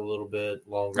mixing took a little bit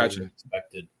longer Gotcha. than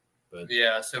expected. But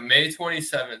Yeah, so May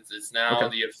 27th is now Okay.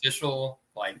 the official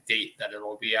date that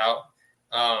it'll be out.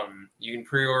 You can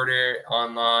pre-order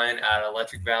online at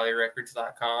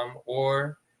electricvalleyrecords.com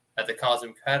or at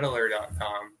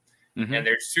thecosmicpeddler.com. Mhm. And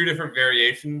there's 2 different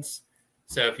variations.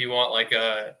 So if you want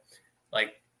a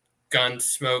gun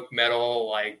smoke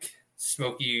metal,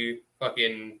 smoky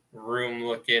fucking room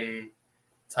looking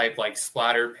type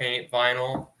splatter paint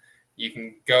vinyl, you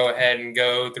can go ahead and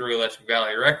go through Electric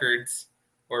Valley Records.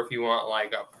 Or if you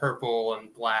want a purple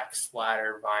and black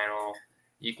splatter vinyl,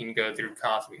 you can go through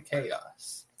Cosmic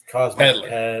Chaos. Cosmic Peddler.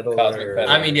 Peddler. Cosmic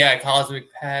Peddler. I mean, yeah,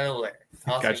 Cosmic Peddler.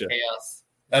 Cosmic Gotcha. Chaos.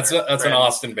 That's an Friends.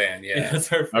 Austin band. Yeah.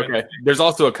 That's our friend. Okay. There's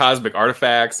also a Cosmic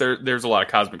Artifacts. There's a lot of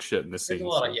cosmic shit in this There's scene. a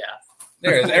lot of, so-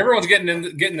 There it is. Everyone's getting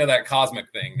into that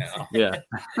cosmic thing now. Yeah.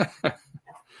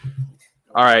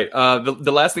 All right.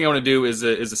 The last thing I want to do is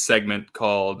a segment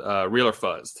called Real or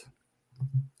Fuzzed.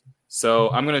 So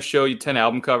I'm going to show you 10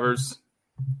 album covers.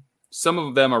 Some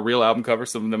of them are real album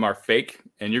covers. Some of them are fake.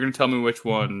 And you're going to tell me which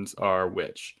ones are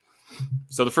which.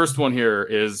 So the first one here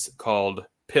is called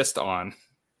Pissed On.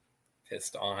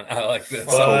 Pissed on. I like this.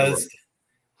 Fuzzed.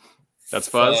 That's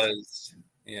Fuzzed. Fuzzed.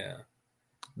 Yeah.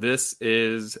 This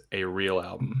is a real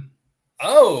album.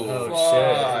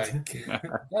 Oh, shit.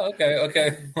 Oh,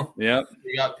 okay. Yep.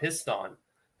 You got pissed on.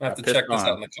 I have to Pissed check this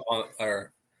on. out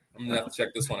or I'm gonna have to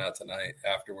check this one out tonight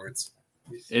afterwards.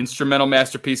 Instrumental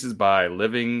masterpieces by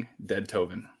Living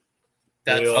Deadtoven.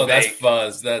 That's Real. Oh, that's fake.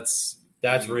 Fuzz. That's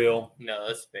real. No,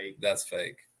 that's fake. That's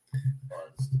fake.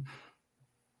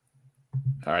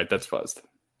 All right, that's Fuzzed.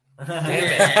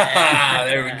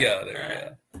 There we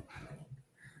go.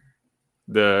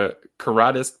 The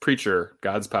Karatist Preacher,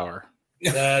 God's Power.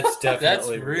 That's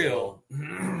definitely real.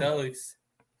 That looks.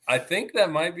 I think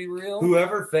that might be real.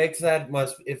 Whoever fakes that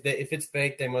must, if it's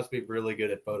fake, they must be really good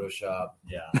at Photoshop.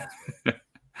 Yeah.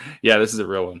 Yeah, this is a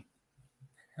real one.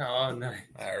 Oh, nice.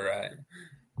 All right.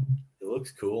 It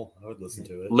looks cool. I would listen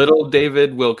to it. Little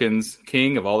David Wilkins,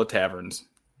 King of all the taverns.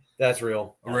 That's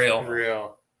real. Real.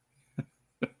 Real.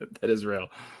 That is real.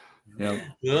 Yep.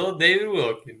 Little David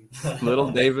Wilkins. Little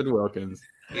David Wilkins.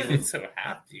 He looks so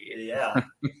happy. Yeah.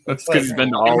 That's because he's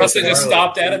been to He all must of have just Farley.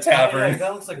 stopped at a tavern.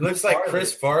 That looks like It looks like Farley.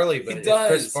 Chris Farley, but It if does.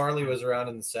 Chris Farley was around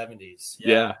in the 70s.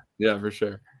 Yeah, for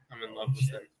sure. I'm in love with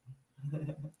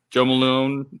him. Joe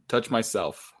Malone, Touch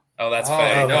Myself. Oh, that's Oh,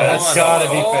 fake. Oh, no, that's hold on. gotta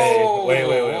be Oh. fake.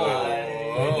 Wait.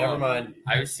 Oh. Never mind.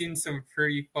 I've seen some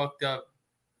pretty fucked up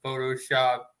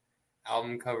Photoshop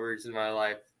album covers in my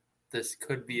life. This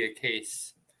could be a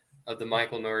case of the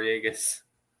Michael Noriegas.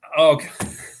 Oh,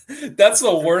 God. That's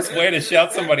the worst way to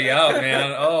shout somebody out,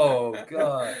 man. Oh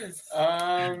God,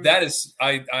 that is.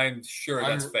 I'm sure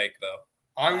that's fake though.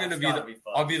 I'm gonna That's be gotta the. be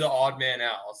fun. I'll be the odd man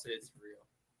out. I'll say it's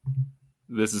real.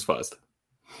 This is Fuzzed.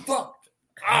 Fuck.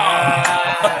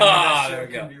 Ah, There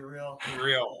we can go. be real.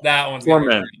 Real. That one's gonna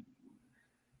be Torment.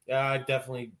 Yeah,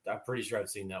 I'm pretty sure I've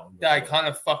seen that one. Yeah, I before. kind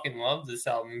of fucking love this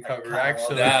album cover. kinda love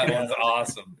Actually, That one's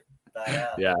awesome.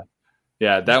 Yeah.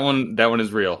 Yeah, that one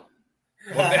is real.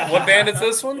 What band is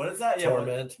this one? What is that? Yeah,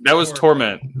 Torment. That was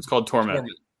Torment. It's called Torment.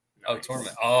 Torment. Oh,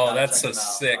 Torment. Oh, Gotta that's check a them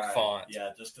out. sick All right. font. Yeah,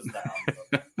 just because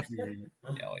that.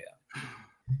 Hell yeah.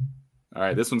 All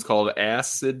right, this one's called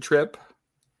Acid Trip.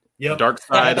 Yep. Dark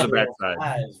Side of the Backside.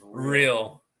 That is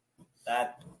Real.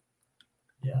 That.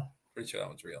 Pretty sure that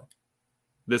one's real.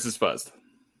 This is Fuzzed.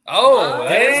 Oh,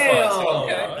 that is Damn. fun.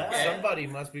 Okay. Okay. Somebody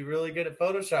must be really good at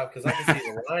Photoshop because I can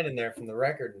see the line in there from the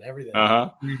record and everything. Uh-huh.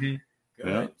 Mm-hmm. Good.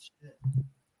 Yeah. Shit.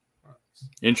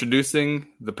 Introducing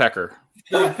the Pecker.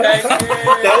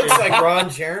 That looks like Ron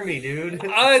Jeremy, dude.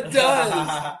 It does.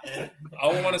 I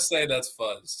want to say that's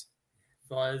Fuzz.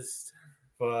 Buzzed.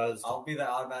 Buzz. I'll be the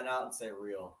odd man out and say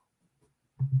real.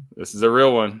 This is a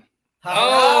real one.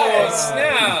 Oh, Nice.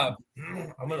 snap.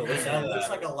 I'm gonna listen Yeah, to it looks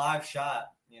that. like a live shot.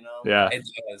 You know. Yeah. It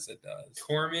does. It does.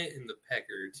 Torment and the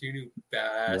Pecker, 2 new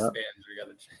badass Yep. bands we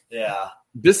gotta check. Yeah.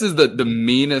 This is the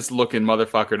meanest looking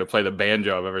motherfucker to play the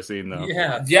banjo I've ever seen, though.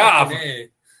 Yeah, Yeah. fucking A.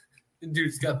 The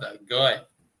dude's got that gut.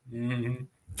 Mm-hmm.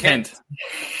 Kent.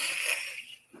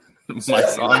 My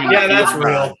song. Yeah, that's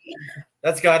real.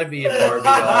 That's got to be a Barbie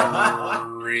doll.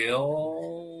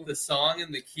 Real. The song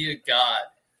in the Key of God.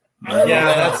 Yeah,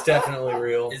 that's definitely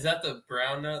real. Is that the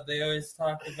brown note they always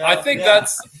talk about? I think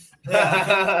that's.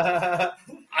 I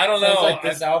don't know. Like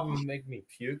this album would make me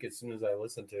puke as soon as I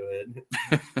listen to it.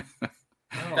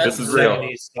 This is real.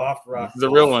 70s soft rock. This is a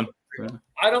real one.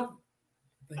 I don't.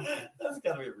 That's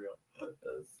gotta be real.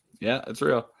 Yeah, it's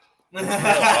real.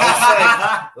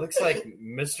 Looks like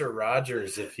Mr.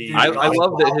 Rogers if he. I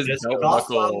love that his belt Goth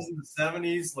buckle. songs in the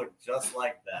 70s look just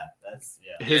like that. That's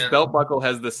His belt buckle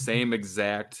has the same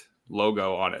exact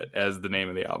logo on it as the name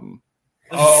of the album.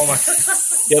 Oh my.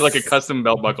 He had like a custom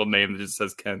belt buckle name that just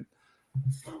says Kent.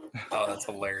 Oh, that's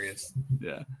hilarious.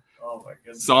 Yeah. Oh my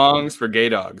goodness. Songs for gay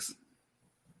dogs.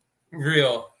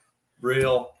 Real.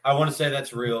 I want to say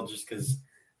that's real just because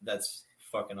that's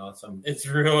fucking awesome. It's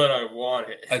real and I want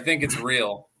it. I think it's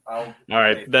real. All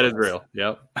right, that is real.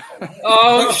 Yep.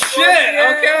 Oh shit!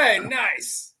 Okay,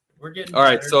 nice. We're getting All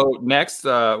right, better. so next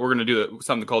we're gonna do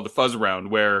something called the fuzz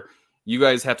round, where you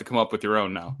guys have to come up with your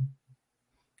own now.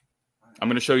 I'm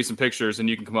gonna show you some pictures, and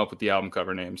you can come up with the album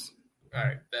cover names. All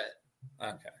right, bet.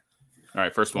 Okay. All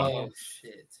right, first one. Oh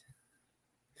shit.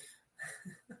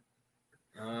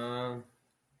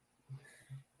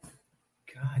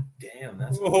 God damn,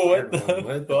 that's a What hard the one.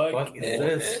 What the fuck fuck is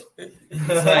this?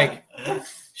 It's like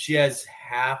she has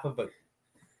half of a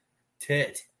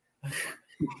tit.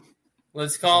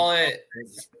 Let's call it.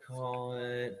 Let's call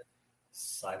it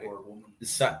Cyborg woman.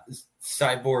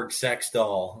 cyborg sex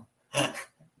doll.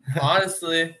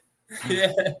 Honestly,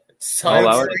 yeah. All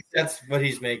out. That's what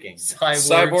he's making.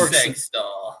 Cyborg sex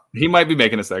doll. He might be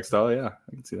making a sex doll. Yeah,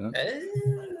 I can see that.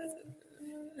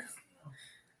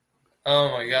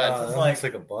 Oh my god. That looks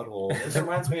like a butthole. This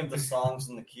reminds me of the Songs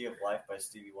in the Key of Life by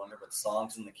Stevie Wonder, but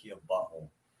Songs in the Key of Butthole.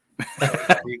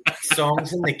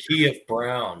 Songs in the Key of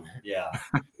Brown. Yeah.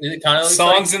 It kind of looks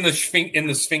Songs like, in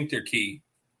the sphincter key.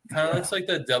 kind of looks like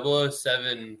the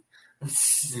 007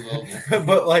 logo.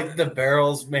 But like the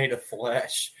barrel's made of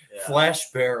flesh. Yeah.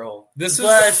 Flesh barrel. This is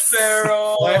Flesh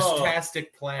Barrel.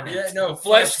 Flesh-tastic planet. Yeah, no,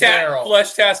 Flesh Barrel.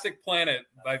 Fleshtastic Planet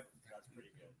by That's pretty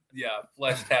good.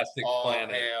 Fleshtastic Oh,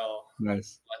 Planet. hell.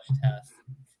 Nice. Fleshtastic.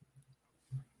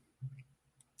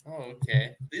 Oh,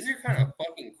 okay. These are kind of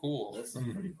fucking cool. This is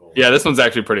pretty cool. Yeah, this one's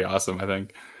actually pretty awesome. I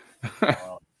think.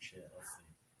 Oh, shit.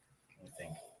 Let's see.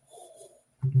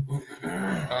 Let me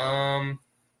think.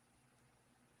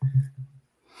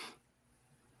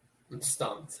 I'm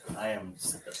stumped. I am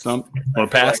Stump.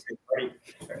 Want to pass?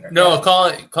 No,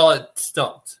 call it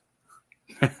stumped.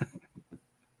 You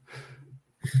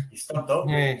stumped over.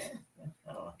 Hey.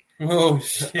 I don't know. Oh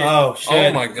shit. Oh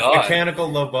shit! Oh, my God. Mechanical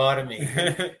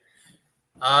lobotomy.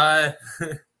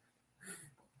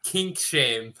 Kink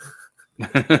shame.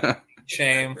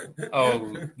 Shame.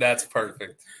 Oh, that's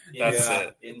perfect. That's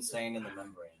it. Insane in the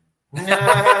membrane.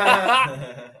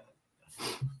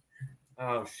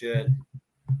 Oh shit!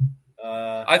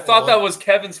 I thought that was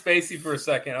Kevin Spacey for a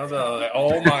second. I was like,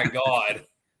 oh my god,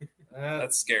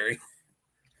 that's scary.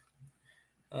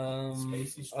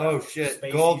 Spacey strap. Oh shit!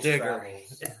 Spacey Gold digger.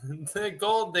 strapples. The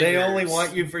gold diggers. They only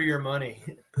want you for your money.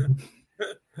 Oh, my goodness.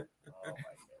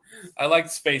 I liked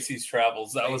Spacey's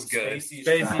travels. That was good. Spacey's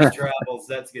Spacey travels.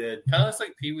 That's good. Kind of looks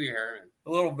like Pee Wee Herman. A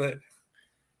little bit.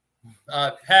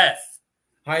 Peth.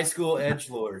 High school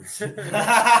edgelords.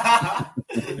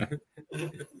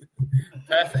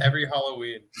 Peth every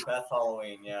Halloween. Beth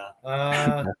Halloween, yeah.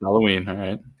 Halloween. All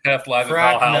right. Half Live at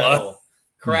Crack Valhalla. metal.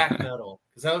 Crack metal.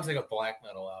 Because that looks like a black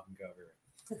metal album cover.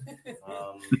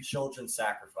 Children's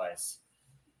Sacrifice.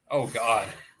 Oh god.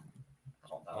 I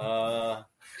don't know.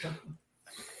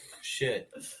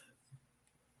 Shit.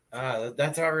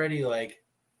 That's already like.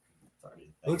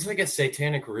 It looks like a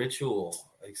satanic ritual.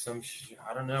 Like some.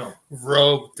 I don't know.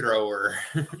 Robe thrower.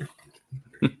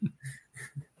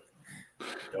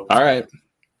 All right.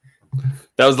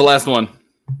 That was the last one.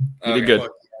 You did good.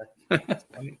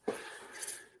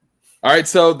 All right,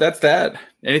 so that's that.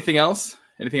 Anything else?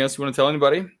 Anything else you want to tell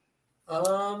anybody?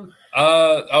 Oh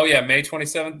yeah, May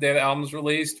 27th, day the album's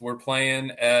released. We're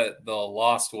playing at the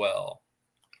Lost Well.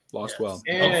 Lost Well.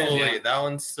 Hopefully, that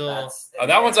one's still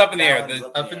That one's up in the air. That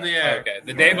one's up in the air. Okay.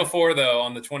 The day before, though,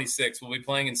 on the 26th, we'll be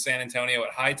playing in San Antonio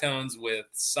at High Tones with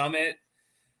Summit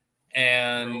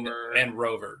and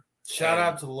Rover. Shout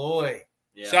out to Loy.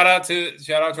 Yeah. Shout out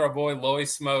to our boy Loy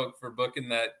Smoke for booking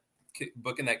that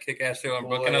kick-ass show and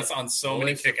booking Loy- us on so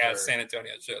many Lucifer. kick-ass San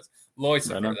Antonio shows.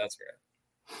 Lucifer, Right on. that's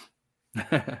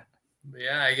right.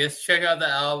 Yeah, I guess check out the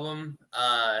album.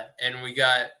 And we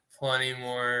got plenty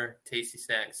more tasty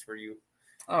snacks for you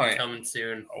Oh yeah. coming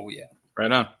soon. Oh yeah.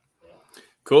 Right on.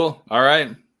 Cool. All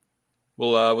right.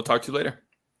 We'll talk to you later.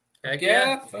 Heck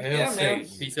Yeah, yeah. man.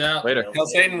 Peace out. Later. Hail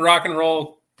Satan, rock and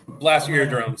roll, blast your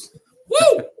eardrums.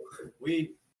 Woo!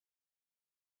 We